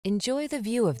Enjoy the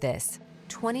view of this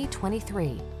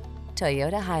 2023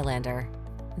 Toyota Highlander.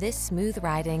 This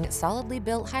smooth-riding, solidly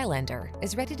built Highlander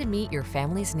is ready to meet your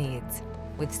family's needs.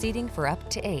 With seating for up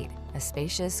to 8, a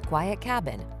spacious, quiet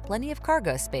cabin, plenty of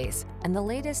cargo space, and the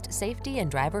latest safety and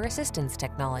driver assistance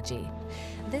technology,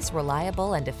 this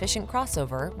reliable and efficient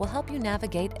crossover will help you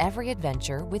navigate every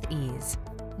adventure with ease.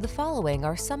 The following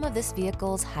are some of this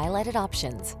vehicle's highlighted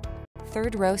options: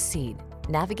 third-row seat,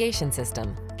 navigation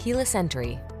system, keyless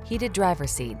entry, heated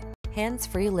driver's seat,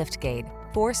 hands-free liftgate,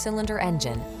 4-cylinder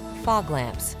engine, fog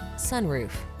lamps,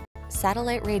 sunroof,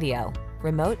 satellite radio,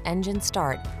 remote engine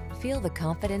start. Feel the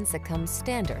confidence that comes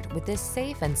standard with this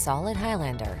safe and solid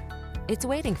Highlander. It's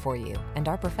waiting for you, and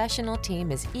our professional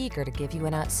team is eager to give you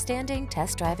an outstanding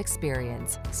test drive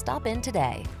experience. Stop in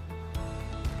today.